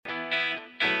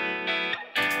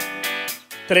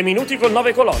3 minuti con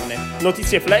 9 colonne.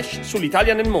 Notizie flash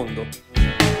sull'Italia nel mondo.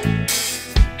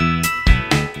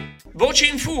 Voci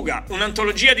in fuga,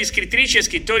 un'antologia di scrittrici e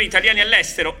scrittori italiani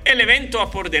all'estero, è l'evento a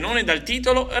Pordenone dal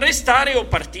titolo Restare o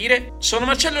Partire? Sono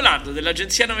Marcello Lardo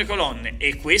dell'agenzia 9 colonne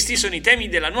e questi sono i temi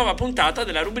della nuova puntata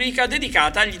della rubrica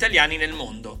dedicata agli italiani nel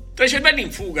mondo. Tra i cervelli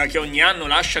in fuga che ogni anno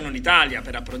lasciano l'Italia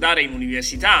per approdare in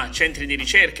università, centri di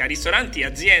ricerca, ristoranti,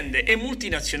 aziende e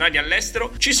multinazionali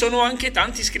all'estero, ci sono anche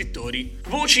tanti scrittori.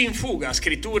 Voci in fuga,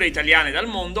 scritture italiane dal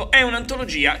mondo, è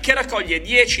un'antologia che raccoglie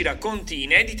 10 racconti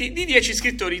inediti di 10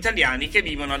 scrittori italiani che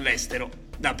vivono all'estero.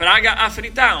 Da Praga a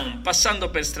Freetown,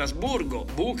 passando per Strasburgo,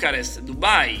 Bucarest,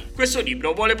 Dubai. Questo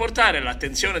libro vuole portare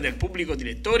all'attenzione del pubblico di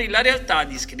lettori la realtà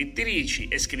di scrittrici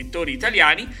e scrittori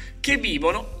italiani che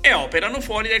vivono e operano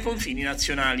fuori dai confini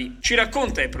nazionali. Ci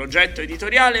racconta il progetto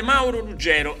editoriale Mauro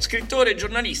Ruggero, scrittore e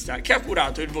giornalista che ha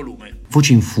curato il volume.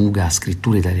 Voci in fuga,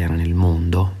 scrittura italiana nel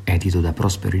mondo, edito da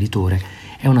Prospero Editore,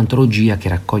 è un'antologia che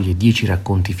raccoglie 10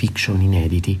 racconti fiction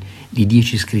inediti di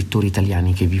 10 scrittori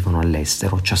italiani che vivono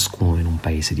all'estero, ciascuno in un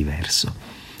paese diverso.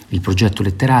 Il progetto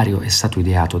letterario è stato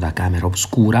ideato da Camera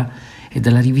Obscura e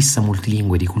dalla rivista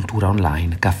multilingue di cultura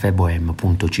online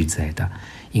caffebohem.cz,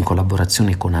 in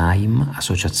collaborazione con AIM,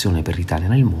 Associazione per l'Italia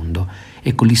nel Mondo,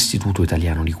 e con l'Istituto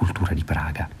Italiano di Cultura di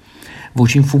Praga.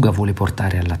 Voci in fuga vuole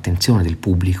portare all'attenzione del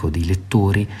pubblico, dei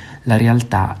lettori, la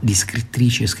realtà di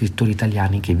scrittrici e scrittori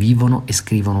italiani che vivono e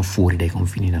scrivono fuori dai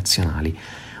confini nazionali,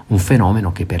 un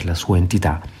fenomeno che per la sua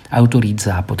entità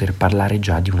autorizza a poter parlare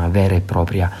già di una vera e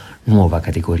propria nuova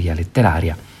categoria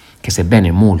letteraria, che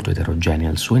sebbene molto eterogenea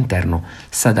al suo interno,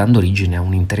 sta dando origine a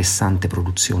un'interessante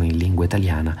produzione in lingua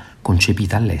italiana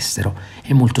concepita all'estero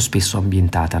e molto spesso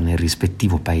ambientata nel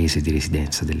rispettivo paese di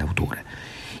residenza dell'autore.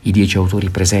 I 10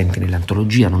 autori presenti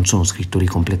nell'antologia non sono scrittori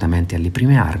completamente alle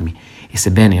prime armi e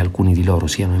sebbene alcuni di loro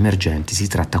siano emergenti, si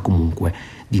tratta comunque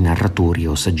di narratori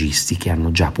o saggisti che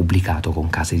hanno già pubblicato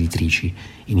con case editrici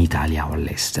in Italia o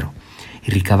all'estero.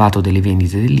 Il ricavato delle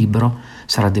vendite del libro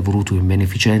sarà devoluto in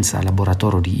beneficenza al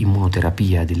laboratorio di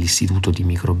immunoterapia dell'Istituto di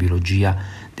Microbiologia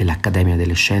dell'Accademia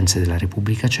delle Scienze della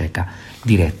Repubblica Ceca,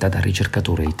 diretta dal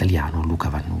ricercatore italiano Luca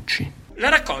Vannucci. La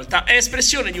raccolta è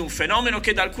espressione di un fenomeno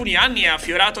che da alcuni anni è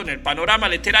affiorato nel panorama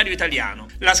letterario italiano,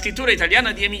 la scrittura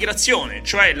italiana di emigrazione,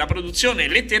 cioè la produzione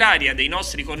letteraria dei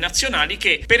nostri connazionali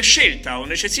che, per scelta o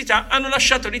necessità, hanno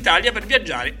lasciato l'Italia per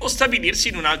viaggiare o stabilirsi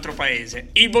in un altro paese.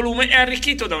 Il volume è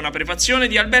arricchito da una prefazione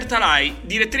di Alberta Lai,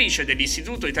 direttrice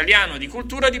dell'Istituto Italiano di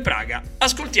Cultura di Praga.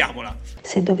 Ascoltiamola.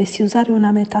 Se dovessi usare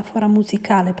una metafora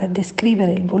musicale per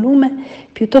descrivere il volume,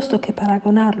 piuttosto che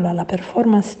paragonarlo alla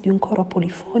performance di un coro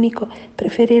polifonico,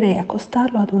 preferirei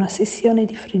accostarlo ad una sessione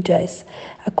di free jazz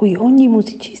a cui ogni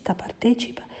musicista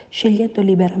partecipa scegliendo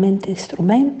liberamente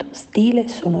strumento, stile,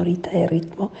 sonorità e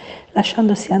ritmo,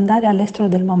 lasciandosi andare all'estero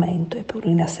del momento e pur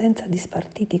in assenza di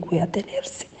spartiti cui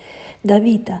attenersi. Dà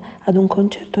vita ad un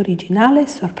concerto originale,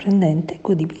 sorprendente e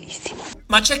godibilissimo.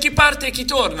 Ma c'è chi parte e chi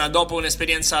torna dopo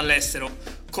un'esperienza all'estero,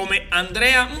 come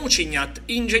Andrea Mucignat,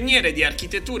 ingegnere di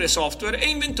architetture e software e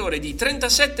inventore di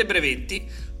 37 brevetti,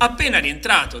 appena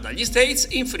rientrato dagli States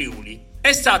in Friuli.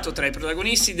 È stato tra i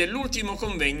protagonisti dell'ultimo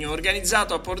convegno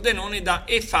organizzato a Pordenone da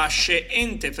EFASCE,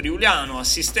 Ente Friuliano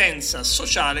Assistenza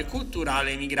Sociale Culturale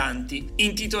ai Migranti,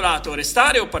 intitolato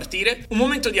Restare o Partire, un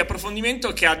momento di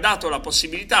approfondimento che ha dato la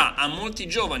possibilità a molti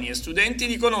giovani e studenti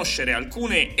di conoscere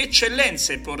alcune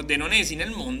eccellenze pordenonesi nel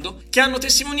mondo che hanno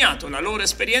testimoniato la loro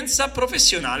esperienza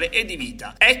professionale e di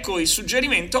vita. Ecco il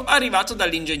suggerimento arrivato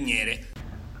dall'ingegnere.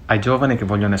 Ai giovani che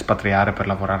vogliono espatriare per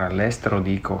lavorare all'estero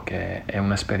dico che è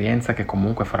un'esperienza che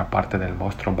comunque farà parte del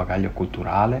vostro bagaglio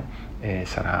culturale e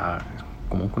sarà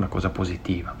comunque una cosa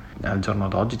positiva. Al giorno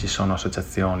d'oggi ci sono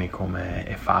associazioni come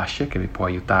EFASCE che vi può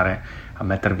aiutare a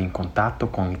mettervi in contatto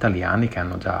con italiani che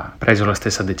hanno già preso la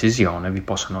stessa decisione e vi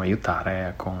possono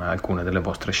aiutare con alcune delle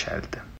vostre scelte.